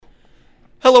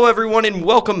Hello, everyone, and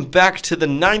welcome back to the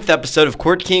 9th episode of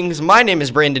Court Kings. My name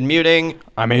is Brandon Muting.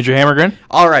 I'm Andrew Hammergren.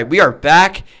 All right, we are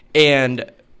back, and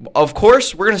of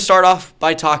course, we're going to start off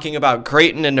by talking about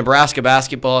Creighton and Nebraska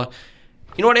basketball.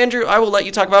 You know what, Andrew? I will let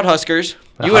you talk about Huskers.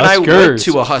 You and I went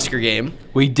to a Husker game.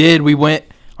 We did. We went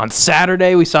on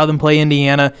Saturday. We saw them play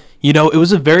Indiana. You know, it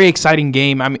was a very exciting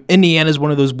game. I mean, Indiana is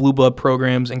one of those blue blood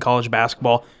programs in college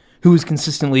basketball who is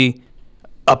consistently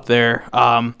up there.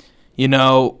 You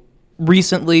know,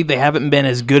 recently they haven't been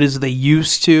as good as they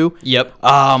used to. Yep.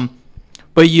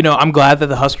 But, you know, I'm glad that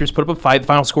the Huskers put up a fight. The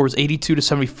final score was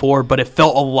 82-74, but it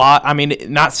felt a lot. I mean,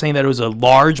 not saying that it was a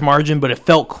large margin, but it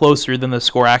felt closer than the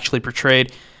score actually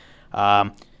portrayed.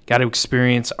 Got to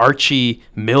experience Archie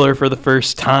Miller for the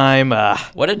first time.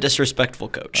 What a disrespectful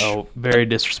coach. Oh, very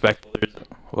disrespectful.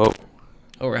 Whoa.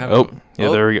 Oh, we're having.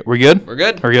 There we go. We're good? We're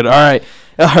good. We're good. All right.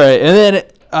 And then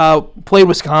played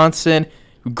Wisconsin.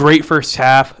 Great first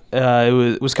half.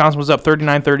 Wisconsin was up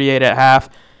 39-38 at half.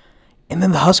 And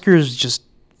then the Huskers just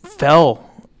fell.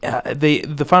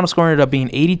 The final score ended up being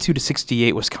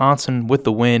 82-68, Wisconsin with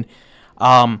the win.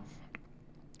 The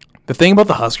thing about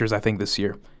the Huskers, I think, this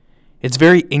year, it's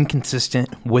very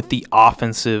inconsistent with the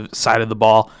offensive side of the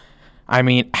ball. I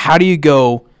mean, how do you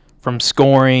go from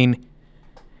scoring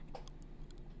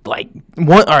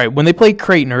when they played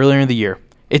Creighton earlier in the year,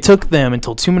 it took them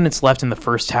until 2 minutes left in the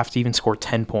first half to even score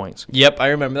 10 points. Yep, I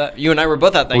remember that. You and I were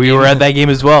both at that game. We were at that game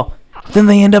as well. Then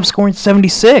they end up scoring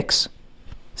 76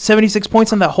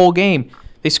 points in that whole game.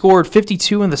 They scored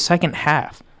 52 in the second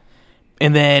half.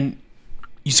 And then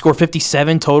you score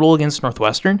 57 total against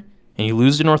Northwestern, and you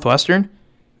lose to Northwestern,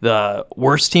 the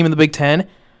worst team in the Big Ten.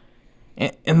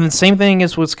 And then the same thing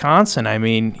as Wisconsin. I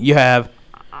mean, you have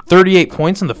 38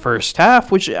 points in the first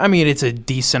half, which, I mean, it's a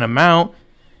decent amount.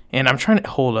 And I'm trying to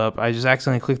hold up. I just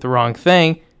accidentally clicked the wrong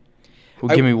thing.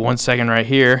 Give me 1 second right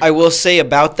here. I will say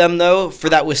about them, though, for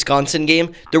that Wisconsin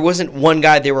game, there wasn't one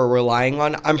guy they were relying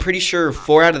on. I'm pretty sure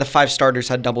 4 out of the 5 starters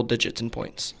had double digits in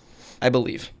points, I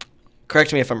believe.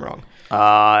 Correct me if I'm wrong.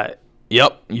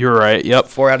 Yep, you're right. Yep.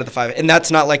 4 out of the 5. And that's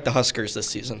not like the Huskers this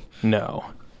season. No.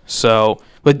 So,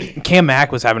 but Cam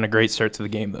Mack was having a great start to the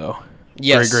game, though.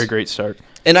 Yes. Great start.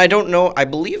 And I don't know, I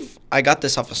believe I got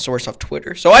this off a source off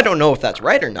Twitter, so I don't know if that's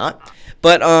right or not.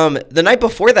 But the night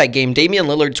before that game, Damian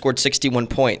Lillard scored 61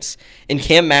 points. And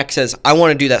Cam Mack says, I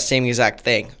want to do that same exact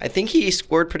thing. I think he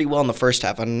scored pretty well in the first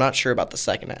half. I'm not sure about the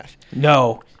second half.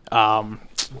 No.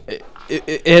 It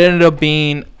ended up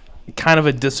being kind of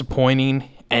a disappointing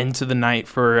end to the night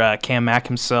for Cam Mack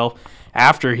himself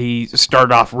after he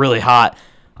started off really hot.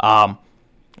 And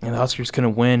the Huskers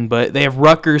couldn't win. But they have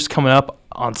Rutgers coming up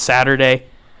on Saturday.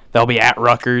 They'll be at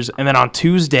Rutgers. And then on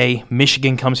Tuesday,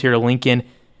 Michigan comes here to Lincoln.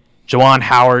 Juwan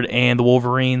Howard and the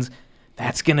Wolverines.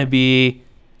 That's going to be,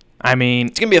 I mean...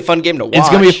 It's going to be a fun game to watch. It's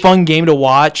going to be a fun game to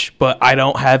watch, but I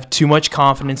don't have too much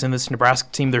confidence in this Nebraska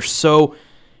team. They're so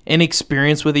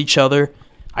inexperienced with each other.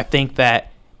 I think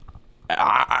that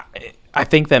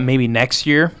maybe next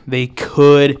year they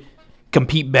could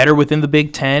compete better within the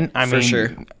Big Ten. I mean,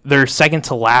 sure. They're second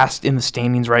to last in the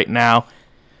standings right now.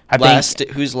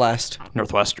 Who's last?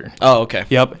 Northwestern. Oh, okay.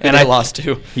 Yep. And I lost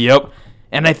too. Yep.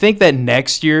 And I think that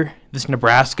next year, this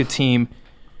Nebraska team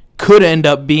could end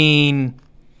up being,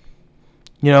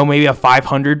 you know, maybe a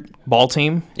 500 ball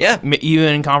team. Yeah.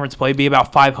 Even in conference play, be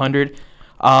about 500.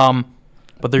 But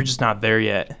they're just not there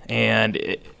yet.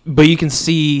 But you can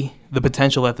see the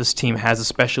potential that this team has,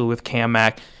 especially with Cam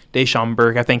Mack, Deshaun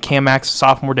Burke. I think Cam Mack's a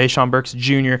sophomore, Deshaun Burke's a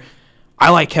junior. I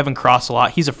like Kevin Cross a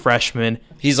lot. He's a freshman.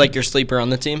 He's like your sleeper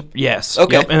on the team? Yes.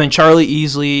 Okay. Yep. And then Charlie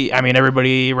Easley, I mean,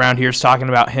 everybody around here is talking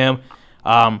about him.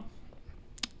 I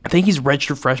think he's a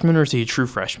redshirt freshman, or is he a true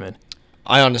freshman?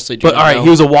 I honestly don't know. But, all right, he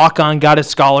was a walk-on, got his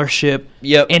scholarship.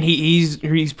 Yep. And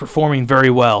he's performing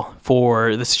very well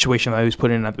for the situation that he was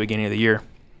put in at the beginning of the year.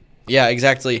 Yeah,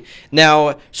 exactly.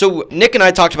 Now, so Nick and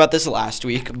I talked about this last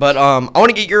week, but I want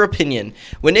to get your opinion.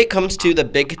 When it comes to the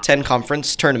Big Ten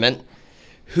Conference tournament,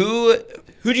 who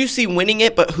do you see winning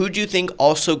it, but who do you think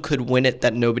also could win it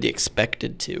that nobody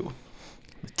expected to?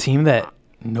 A team that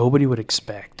nobody would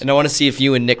expect. And I want to see if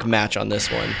you and Nick match on this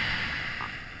one.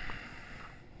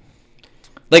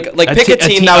 Like pick a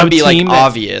team that would be like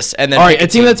obvious, and then all right, a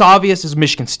team that's obvious is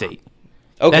Michigan State.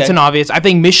 Okay, that's an obvious. I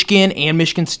think Michigan and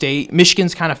Michigan State.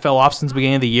 Michigan's kind of fell off since the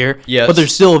beginning of the year. Yes, but they're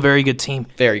still a very good team.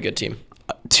 Very good team.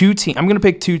 I'm going to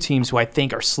pick 2 teams who I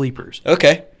think are sleepers.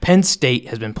 Okay. Penn State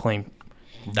has been playing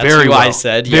That's very who well. I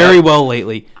said. Yeah. Very well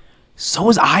lately. So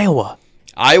is Iowa.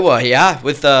 Iowa, yeah,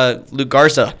 with Luke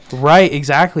Garza. Right,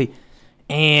 exactly.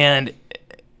 And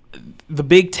the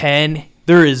Big Ten,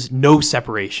 There is no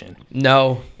separation.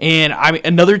 No. And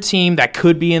another team that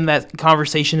could be in that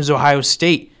conversation is Ohio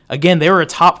State. Again, they were a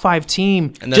top 5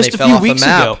 team And then just they a fell few off the weeks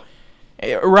map.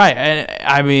 ago. Right.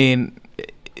 I mean,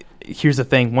 here's the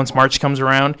thing. Once March comes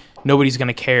around, nobody's going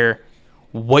to care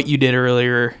what you did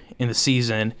earlier in the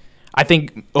season. I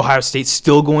think Ohio State's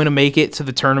still going to make it to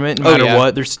the tournament no matter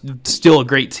what. They're still a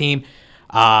great team.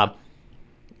 But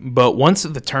once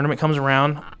the tournament comes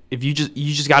around, if you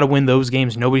just got to win those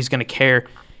games. Nobody's going to care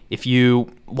if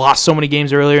you lost so many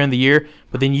games earlier in the year,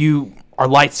 but then you are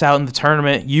lights out in the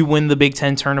tournament. You win the Big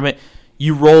Ten tournament.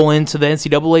 You roll into the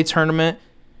NCAA tournament.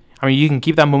 I mean, you can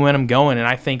keep that momentum going, and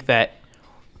I think that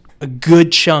a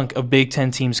good chunk of Big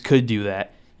Ten teams could do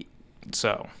that.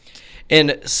 So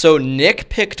Nick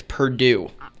picked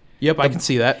Purdue. Yep, I can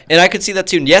see that. And I could see that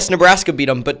too. Yes, Nebraska beat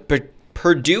them, but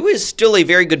Purdue is still a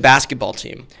very good basketball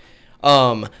team.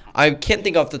 I can't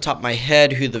think off the top of my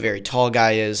head who the very tall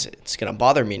guy is. It's going to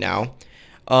bother me now.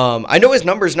 I know his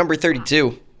number is number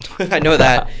 32. I know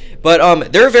that.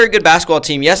 But they're a very good basketball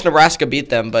team. Yes, Nebraska beat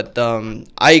them, but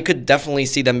I could definitely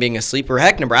see them being a sleeper.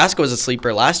 Heck, Nebraska was a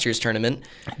sleeper last year's tournament.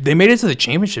 They made it to the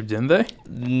championship, didn't they?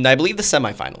 I believe the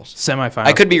semifinals. Semifinals.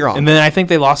 I could be wrong. And then I think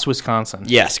they lost to Wisconsin.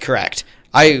 Yes, correct.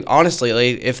 I honestly,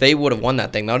 if they would have won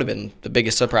that thing, that would have been the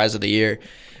biggest surprise of the year.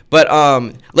 But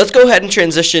let's go ahead and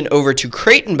transition over to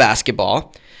Creighton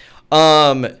basketball.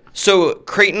 So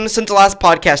Creighton, since the last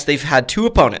podcast, they've had 2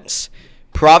 opponents.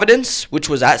 Providence, which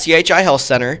was at CHI Health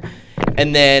Center,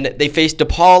 and then they faced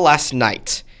DePaul last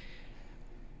night.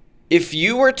 If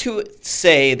you were to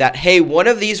say that, hey, one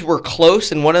of these were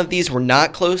close and one of these were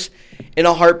not close, in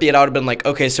a heartbeat, I would have been like,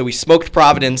 okay, so we smoked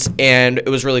Providence and it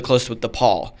was really close with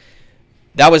DePaul.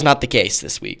 That was not the case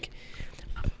this week.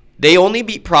 They only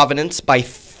beat Providence by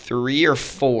 3 or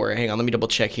 4. Hang on, let me double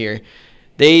check here.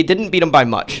 They didn't beat them by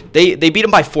much. They beat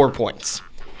them by 4 points.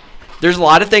 There's a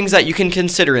lot of things that you can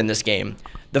consider in this game.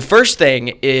 The first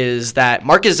thing is that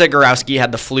Marcus Zagorowski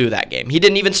had the flu that game. He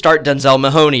didn't even start. Denzel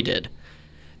Mahoney did.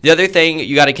 The other thing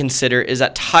you got to consider is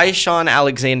that Tyshawn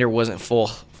Alexander wasn't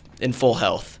in full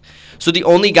health. So the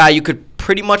only guy you could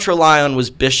pretty much rely on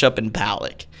was Bishop and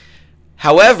Ballack.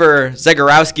 However,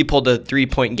 Zagorowski pulled a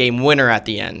 3-point game winner at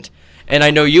the end. And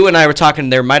I know you and I were talking,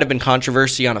 there might have been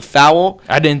controversy on a foul.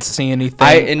 I didn't see anything.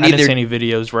 I didn't see any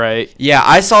videos, right? Yeah,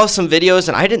 I saw some videos,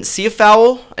 and I didn't see a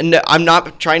foul. And I'm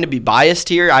not trying to be biased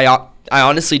here. I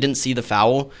honestly didn't see the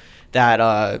foul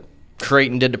that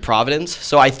Creighton did to Providence.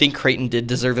 So I think Creighton did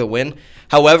deserve a win.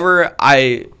 However,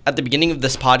 at the beginning of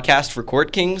this podcast for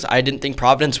Court Kings, I didn't think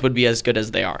Providence would be as good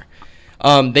as they are.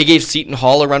 They gave Seton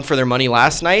Hall a run for their money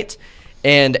last night.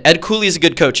 And Ed Cooley is a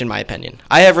good coach, in my opinion.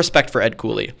 I have respect for Ed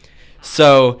Cooley.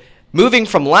 So, moving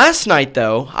from last night,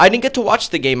 though, I didn't get to watch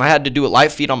the game. I had to do it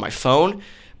live feed on my phone.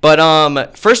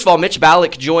 But, first of all, Mitch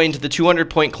Ballack joined the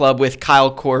 200-point club with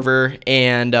Kyle Korver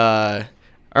and,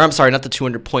 I'm sorry, not the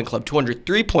 200-point club,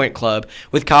 203-point club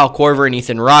with Kyle Korver and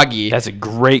Ethan Raggi. That's a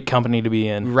great company to be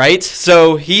in. Right?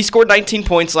 So, he scored 19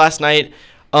 points last night.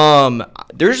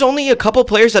 There's only a couple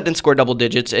players that didn't score double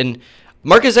digits, and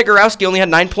Marcus Zagorowski only had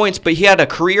 9 points, but he had a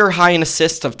career high in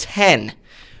assists of 10.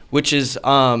 Which is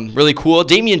really cool.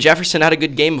 Damian Jefferson had a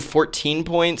good game of 14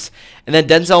 points. And then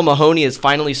Denzel Mahoney is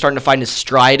finally starting to find his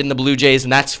stride in the Blue Jays,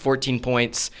 and that's 14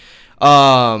 points.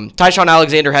 Tyshawn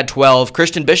Alexander had 12.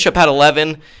 Christian Bishop had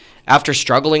 11 after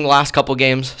struggling the last couple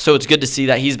games. So it's good to see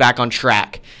that he's back on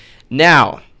track.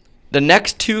 Now, the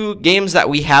next 2 games that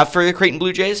we have for the Creighton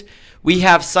Blue Jays, we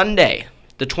have Sunday,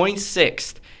 the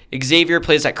 26th. Xavier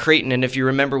plays at Creighton, and if you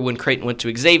remember when Creighton went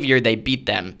to Xavier, they beat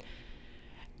them.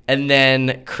 And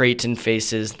then Creighton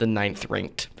faces the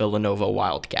 9th-ranked Villanova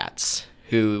Wildcats,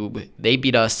 who they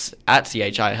beat us at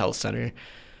CHI Health Center.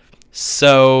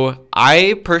 So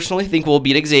I personally think we'll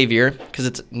beat Xavier because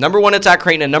it's number 1, it's at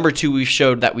Creighton, and number 2, we've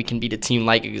showed that we can beat a team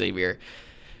like Xavier.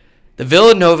 The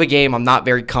Villanova game, I'm not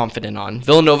very confident on.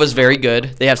 Villanova's very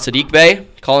good. They have Sadiq Bey,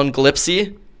 Colin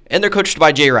Gillespie, and they're coached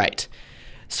by Jay Wright.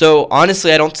 So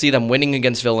honestly, I don't see them winning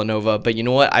against Villanova, but you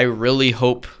know what? I really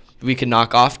hope we can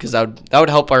knock off because that would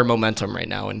help our momentum right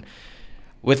now. And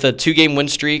with a 2-game win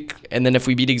streak, and then if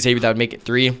we beat Xavier, that would make it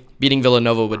 3. Beating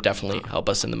Villanova would definitely help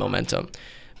us in the momentum.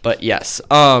 But yes,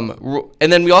 and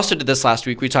then we also did this last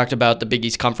week. We talked about the Big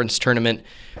East Conference tournament.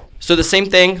 So the same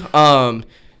thing.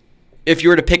 If you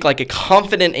were to pick like a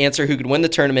confident answer who could win the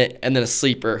tournament and then a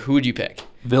sleeper, who would you pick?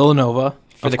 Villanova.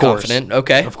 For the confident,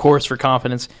 okay. Of course, for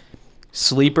confidence.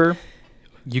 Sleeper,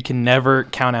 you can never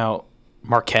count out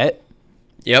Marquette.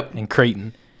 Yep. And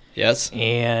Creighton. Yes.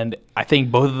 And I think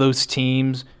both of those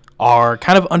teams are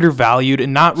kind of undervalued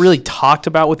and not really talked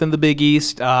about within the Big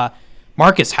East.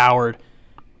 Marcus Howard,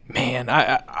 Man,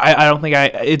 I don't think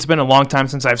it's been a long time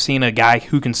since I've seen a guy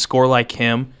who can score like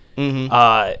him.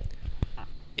 Mm-hmm.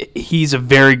 He's a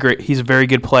very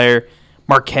good player.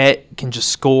 Marquette can just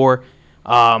score.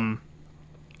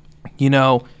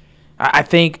 I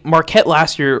think Marquette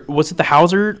last year, was it the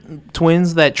Hauser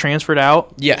twins that transferred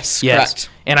out? Yes, correct.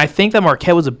 And I think that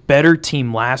Marquette was a better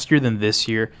team last year than this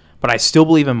year, but I still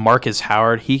believe in Marcus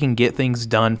Howard. He can get things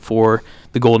done for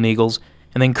the Golden Eagles.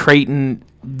 And then Creighton,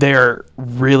 they're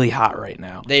really hot right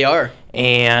now. They are.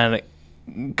 And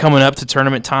coming up to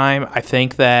tournament time, I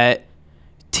think that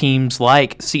teams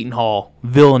like Seton Hall,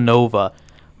 Villanova,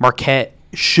 Marquette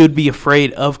should be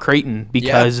afraid of Creighton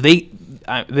because they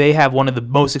have one of the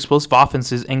most explosive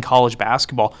offenses in college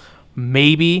basketball.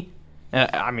 Maybe,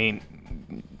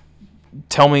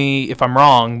 tell me if I'm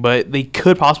wrong, but they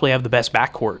could possibly have the best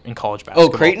backcourt in college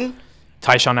basketball. Oh, Creighton?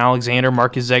 Tyshawn Alexander,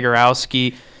 Marcus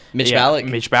Zagorowski, Mitch Ballock.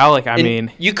 Mitch Ballock.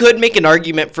 You could make an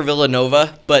argument for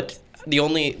Villanova, but the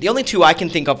only two I can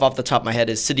think of off the top of my head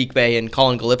is Sadiq Bey and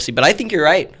Colin Gillespie. But I think you're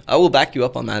right. I will back you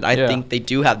up on that. I think they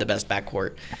do have the best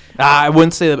backcourt. I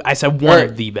wouldn't say that. I said one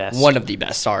of the best. One of the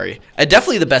best, sorry.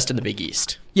 Definitely the best in the Big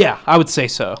East. Yeah, I would say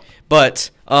so. But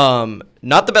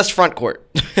not the best front court.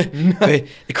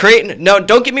 Creighton, no,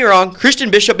 don't get me wrong.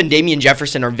 Christian Bishop and Damian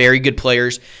Jefferson are very good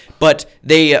players, but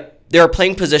they are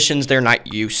playing positions they're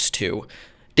not used to.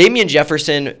 Damian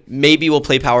Jefferson maybe will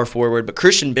play power forward, but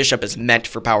Christian Bishop is meant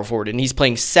for power forward, and he's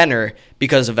playing center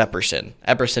because of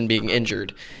Epperson being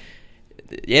injured.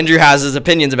 Andrew has his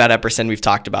opinions about Epperson. We've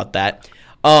talked about that.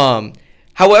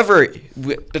 However,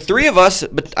 the three of us,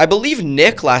 but I believe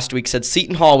Nick last week said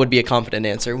Seton Hall would be a confident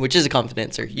answer, which is a confident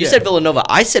answer. You said Villanova.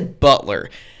 I said Butler.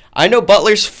 I know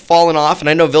Butler's fallen off, and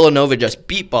I know Villanova just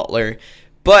beat Butler,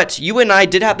 but you and I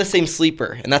did have the same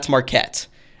sleeper, and that's Marquette.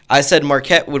 I said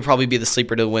Marquette would probably be the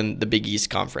sleeper to win the Big East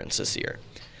Conference this year.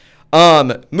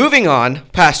 Moving on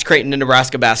past Creighton and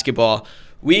Nebraska basketball,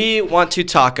 we want to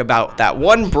talk about that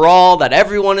one brawl that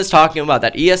everyone is talking about,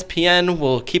 that ESPN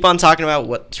will keep on talking about,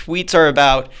 what tweets are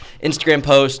about, Instagram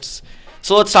posts.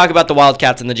 So let's talk about the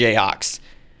Wildcats and the Jayhawks.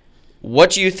 What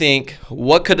do you think?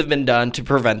 What could have been done to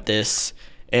prevent this?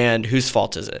 And whose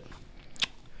fault is it?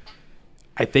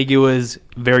 I think it was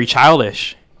very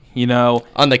childish.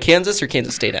 On the Kansas or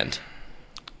Kansas State end?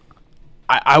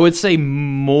 I would say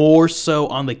more so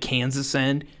on the Kansas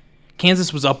end.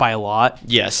 Kansas was up by a lot.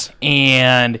 Yes.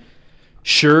 And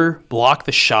sure, block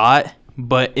the shot,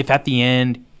 but if at the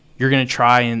end you're going to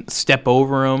try and step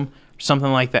over them or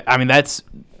something like that, that's...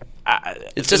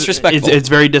 it's disrespectful. It's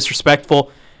very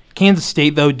disrespectful. Kansas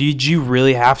State, though, did you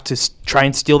really have to try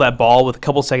and steal that ball with a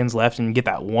couple seconds left and get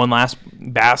that one last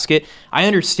basket? I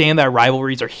understand that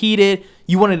rivalries are heated.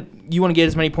 You want to get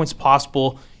as many points as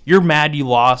possible. You're mad you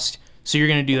lost, so you're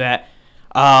going to do that.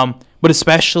 But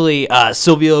especially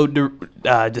Silvio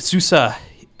De Sousa,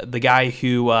 the guy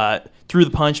who threw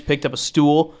the punch, picked up a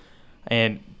stool,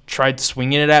 and tried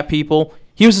swinging it at people.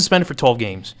 He was suspended for 12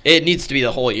 games. It needs to be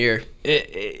the whole year.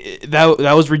 That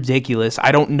was ridiculous.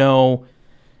 I don't know.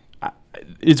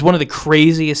 It's one of the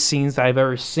craziest scenes that I've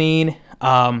ever seen.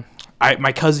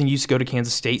 My cousin used to go to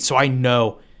Kansas State, so I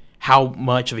know how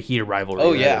much of a heated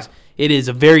rivalry it is. It is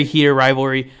a very heated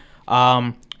rivalry.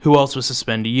 Who else was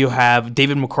suspended? You have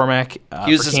David McCormack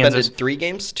he was for suspended Kansas. 3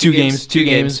 games? Two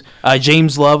games.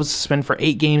 James Love was suspended for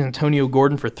 8 games. Antonio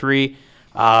Gordon for 3.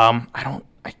 I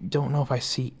don't know if I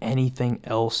see anything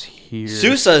else here.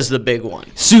 Sousa is the big one.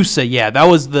 Sousa, yeah. That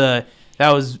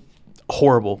was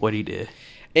horrible what he did.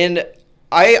 And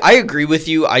I agree with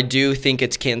you. I do think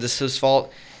it's Kansas's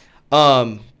fault.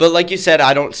 But like you said,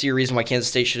 I don't see a reason why Kansas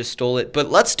State should have stole it.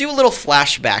 But let's do a little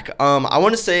flashback. I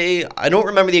want to say, I don't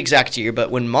remember the exact year,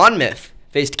 but when Monmouth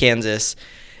faced Kansas,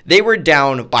 they were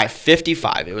down by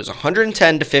 55. It was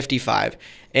 110-55.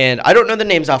 And I don't know the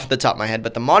names off the top of my head,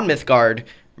 but the Monmouth guard,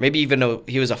 maybe even though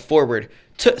he was a forward,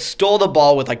 stole the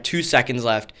ball with like 2 seconds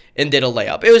left and did a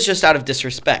layup. It was just out of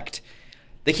disrespect.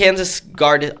 The Kansas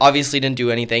guard obviously didn't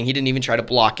do anything. He didn't even try to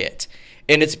block it.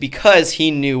 And it's because he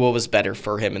knew what was better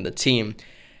for him and the team.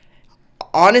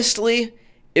 Honestly,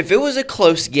 if it was a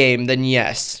close game, then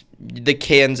yes, the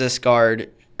Kansas guard,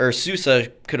 or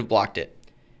Sousa, could have blocked it.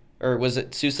 Or was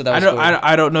it Sousa that was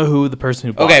I don't know who the person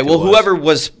who blocked it was. Whoever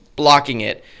was blocking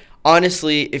it.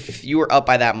 Honestly, if you were up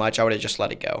by that much, I would have just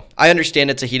let it go. I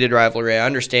understand it's a heated rivalry. I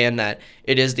understand that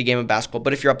it is the game of basketball.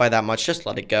 But if you're up by that much, just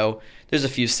let it go. There's a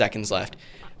few seconds left.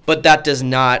 But that does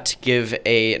not give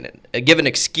an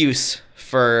excuse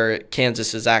for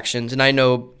Kansas's actions. And I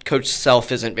know Coach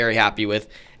Self isn't very happy with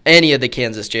any of the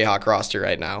Kansas Jayhawk roster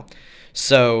right now.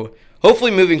 So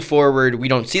hopefully moving forward, we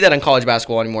don't see that in college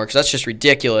basketball anymore because that's just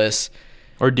ridiculous.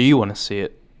 Or do you want to see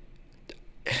it?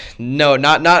 No,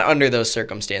 not under those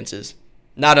circumstances.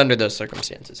 Not under those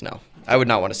circumstances, no. I would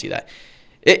not want to see that.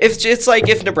 It's like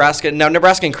if Nebraska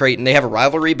and Creighton, they have a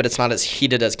rivalry, but it's not as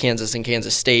heated as Kansas and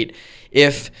Kansas State.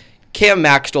 If Cam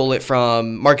Mack stole it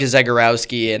from Marcus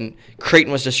Zagorowski and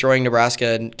Creighton was destroying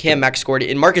Nebraska and Cam Mack scored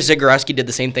it and Marcus Zagorowski did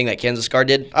the same thing that Kansas Scar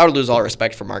did, I would lose all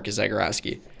respect for Marcus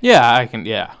Zagorowski.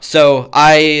 Yeah. So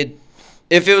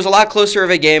if it was a lot closer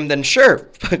of a game, then sure.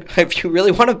 But if you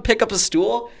really want to pick up a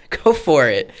stool, go for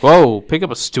it. Whoa, pick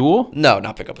up a stool? No,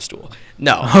 not pick up a stool.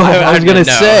 No. I was going to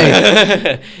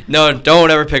say. No, don't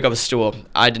ever pick up a stool.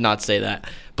 I did not say that.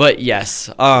 But yes,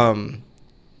 I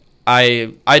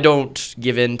don't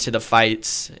give in to the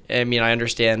fights. I mean, I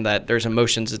understand that there's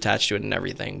emotions attached to it and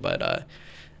everything, but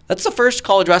that's the first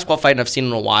college basketball fight I've seen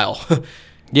in a while.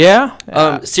 Yeah.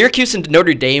 Syracuse and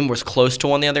Notre Dame was close to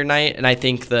one the other night, and I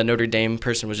think the Notre Dame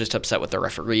person was just upset with the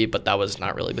referee, but that was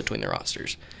not really between their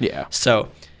rosters. Yeah. So,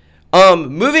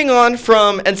 moving on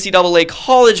from NCAA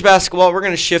college basketball, we're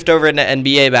going to shift over into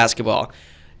NBA basketball.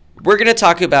 We're going to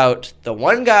talk about the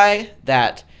one guy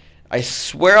that I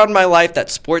swear on my life that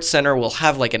SportsCenter will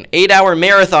have like an 8-hour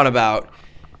marathon about.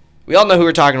 We all know who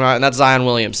we're talking about, and that's Zion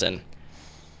Williamson.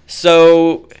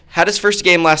 So, had his first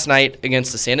game last night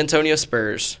against the San Antonio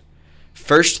Spurs.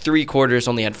 First 3 quarters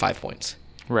only had 5 points.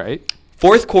 Right.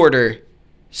 Fourth quarter,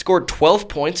 scored 12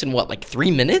 points in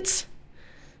 3 minutes?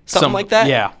 Something like that?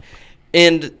 Yeah.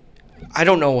 And I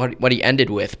don't know what he ended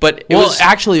with, but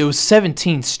actually, it was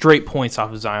 17 straight points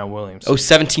off of Zion Williamson. Oh,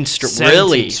 17 straight. 17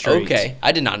 Really? straight. Okay.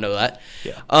 I did not know that.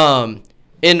 Yeah.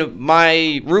 And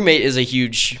my roommate is a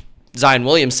huge Zion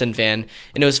Williamson fan,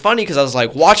 and it was funny because I was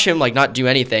like, watch him not do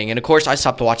anything, and of course I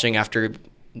stopped watching after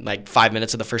 5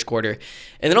 minutes of the first quarter,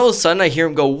 and then all of a sudden I hear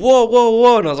him go whoa whoa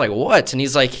whoa, and I was like, what? And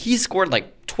he's like, he scored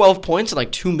 12 points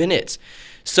in 2 minutes.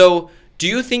 So do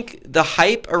you think the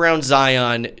hype around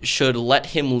Zion should let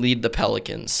him lead the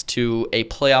Pelicans to a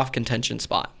playoff contention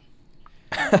spot?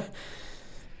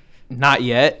 Not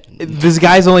yet. This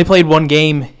guy's only played one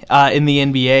game in the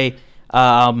NBA.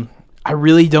 I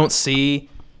really don't see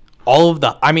all of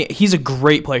the. I mean, he's a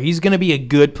great player. He's going to be a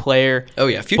good player. Oh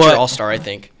yeah, future All-Star, I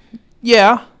think.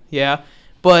 Yeah.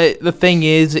 But the thing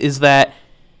is that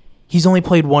he's only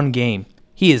played one game.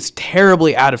 He is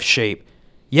terribly out of shape.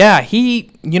 Yeah,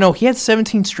 he had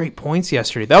 17 straight points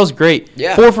yesterday. That was great.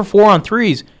 Yeah. 4 for 4 on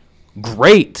threes.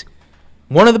 Great.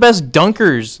 One of the best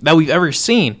dunkers that we've ever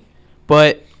seen.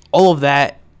 But all of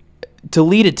that, to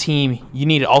lead a team, you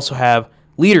need to also have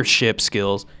leadership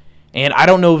skills. And I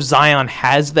don't know if Zion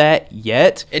has that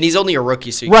yet. And he's only a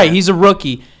rookie, so he's a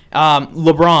rookie.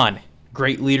 LeBron,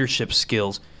 great leadership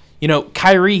skills.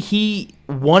 Kyrie, he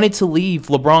wanted to leave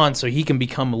LeBron so he can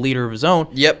become a leader of his own.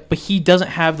 Yep. But he doesn't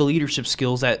have the leadership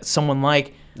skills that someone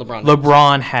like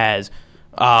LeBron has.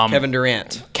 Kevin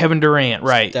Durant,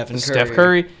 right. Steph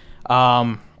Curry.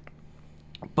 But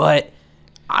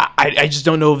I just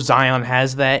don't know if Zion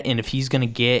has that and if he's going to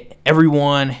get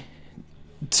everyone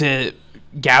to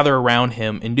gather around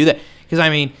him and do that. Because, I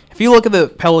mean, if you look at the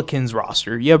Pelicans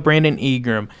roster, you have Brandon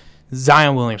Ingram,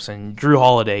 Zion Williamson, Drew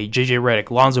Holiday, J.J.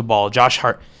 Redick, Lonzo Ball, Josh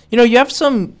Hart. You have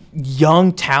some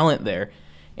young talent there.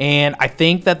 And I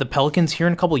think that the Pelicans here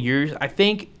in a couple of years, I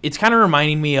think it's kind of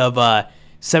reminding me of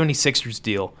 76ers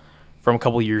deal from a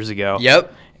couple of years ago.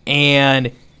 Yep.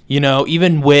 And,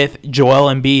 even with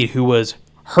Joel Embiid, who was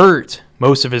hurt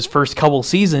most of his first couple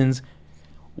seasons,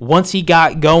 once he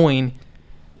got going,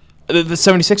 the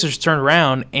 76ers turned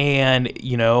around and,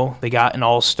 they got an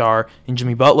all-star in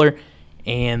Jimmy Butler,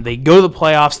 and they go to the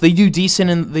playoffs. They do decent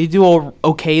and they do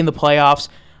okay in the playoffs.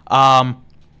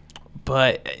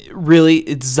 But really,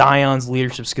 it's Zion's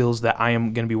leadership skills that I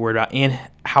am going to be worried about and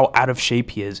how out of shape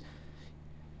he is.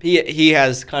 He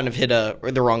has kind of hit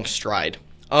the wrong stride.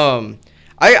 I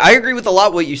agree with a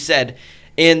lot what you said.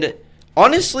 And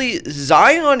honestly,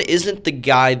 Zion isn't the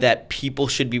guy that people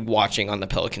should be watching on the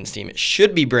Pelicans team. It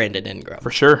should be Brandon Ingram.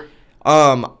 For sure.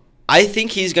 I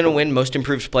think he's going to win Most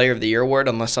Improved Player of the Year award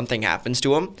unless something happens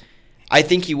to him. I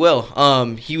think he will.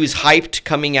 He was hyped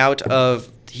coming out of...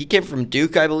 He came from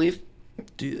Duke, I believe.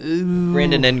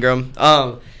 Brandon Ingram.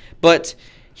 But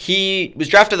he was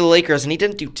drafted to the Lakers, and he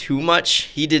didn't do too much.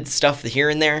 He did stuff here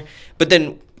and there. But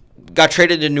then got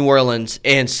traded to New Orleans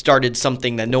and started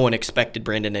something that no one expected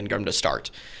Brandon Ingram to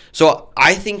start. So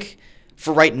I think...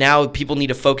 For right now, people need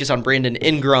to focus on Brandon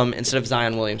Ingram instead of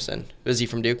Zion Williamson. Is he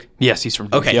from Duke? Yes, he's from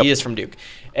Duke. Okay, He is from Duke.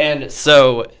 And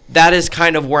so that is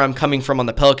kind of where I'm coming from on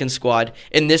the Pelicans squad.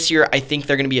 And this year, I think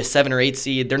they're going to be a 7 or 8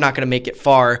 seed. They're not going to make it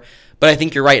far. But I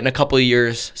think you're right. In a couple of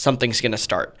years, something's going to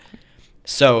start.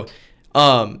 So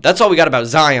that's all we got about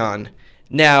Zion.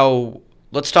 Now,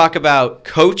 let's talk about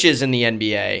coaches in the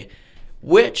NBA.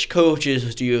 which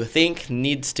coaches do you think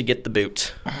needs to get the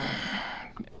boot?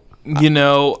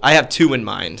 I have two in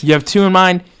mind. You have two in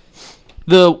mind?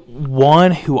 The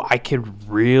one who I could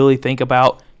really think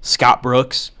about, Scott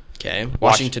Brooks. Okay,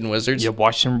 Washington Wizards. Yeah,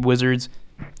 Washington Wizards.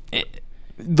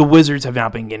 The Wizards have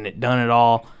not been getting it done at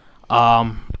all.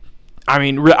 I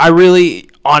really,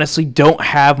 honestly don't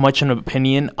have much of an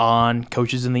opinion on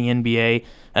coaches in the NBA.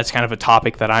 That's kind of a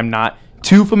topic that I'm not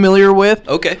too familiar with.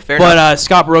 Okay, fair enough. But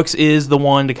Scott Brooks is the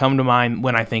one to come to mind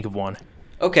when I think of one.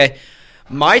 Okay,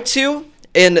 my two,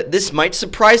 and this might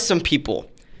surprise some people.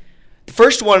 The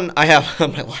first one I have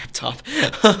on my laptop.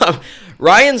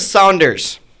 Ryan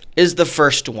Saunders is the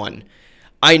first one.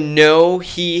 I know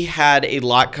he had a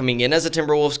lot coming in as a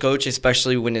Timberwolves coach,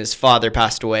 especially when his father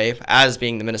passed away as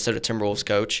being the Minnesota Timberwolves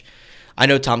coach. I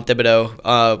know Tom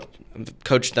Thibodeau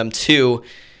coached them too.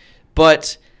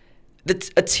 But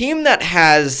a team that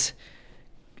has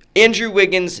Andrew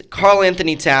Wiggins, Karl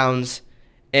Anthony Towns,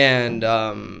 and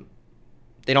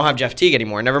they don't have Jeff Teague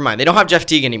anymore. Never mind. They don't have Jeff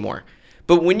Teague anymore.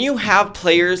 But when you have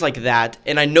players like that,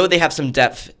 and I know they have some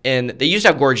depth, and they used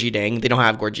to have Gorgie Dang. They don't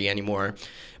have Gorgie anymore.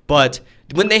 But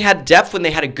when they had depth, when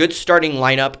they had a good starting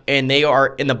lineup, and they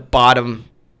are in the bottom,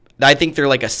 I think they're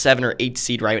like a 7 or 8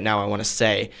 seed right now, I want to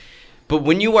say. But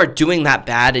when you are doing that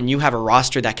bad and you have a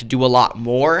roster that could do a lot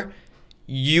more,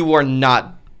 you are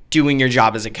not doing your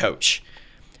job as a coach.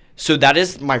 So that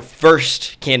is my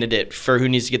first candidate for who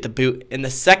needs to get the boot. And the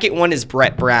second one is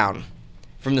Brett Brown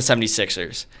from the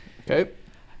 76ers. Okay.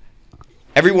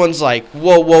 Everyone's like,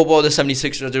 whoa, the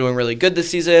 76ers are doing really good this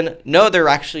season. No, they're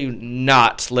actually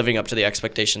not living up to the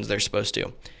expectations they're supposed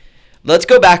to. Let's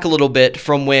go back a little bit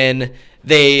from when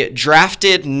they they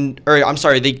traded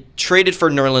for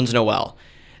Nerlens Noel.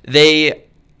 They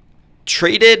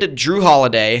traded Drew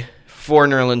Holiday for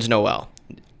Nerlens Noel.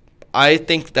 I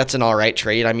think that's an all right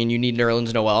trade. I mean, you need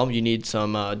Nerlens Noel. You need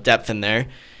some depth in there.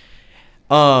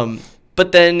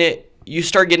 But then you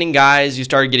start getting guys. You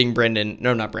started getting Ben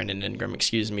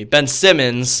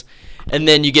Simmons. And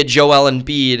then you get Joel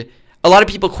Embiid. A lot of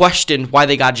people questioned why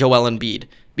they got Joel Embiid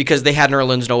because they had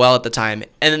Nerlens Noel at the time.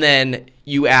 And then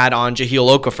you add on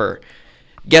Jahlil Okafor.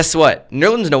 Guess what?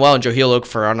 Nerlens Noel and Jahlil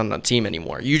Okafor aren't on the team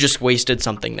anymore. You just wasted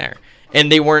something there.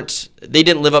 And they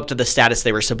didn't live up to the status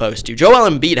they were supposed to. Joel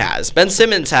Embiid has. Ben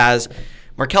Simmons has.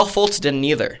 Markelle Fultz didn't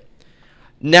either.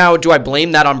 Now, do I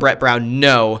blame that on Brett Brown?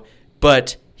 No.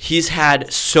 But he's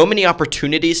had so many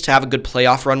opportunities to have a good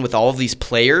playoff run with all of these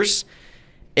players,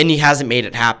 and he hasn't made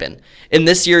it happen. And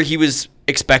this year, he was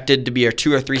expected to be a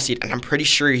 2 or 3 seed, and I'm pretty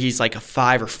sure he's like a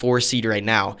 5 or 4 seed right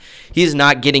now. He's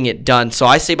not getting it done. So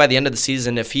I say by the end of the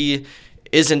season, if he's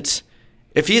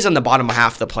in the bottom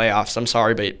half of the playoffs, I'm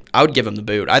sorry, but I would give him the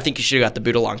boot. I think he should have got the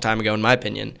boot a long time ago, in my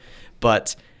opinion.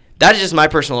 But that is just my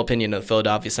personal opinion of the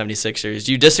Philadelphia 76ers.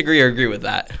 Do you disagree or agree with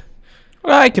that?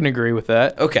 Well, I can agree with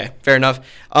that. Okay, fair enough.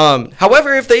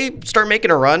 However, if they start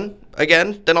making a run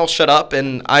again, then I'll shut up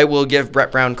and I will give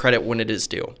Brett Brown credit when it is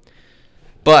due.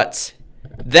 But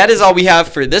that is all we have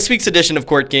for this week's edition of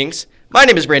Court Kings. My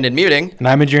name is Brandon Muting. And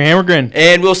I'm Andrew Hammergren.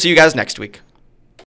 And we'll see you guys next week.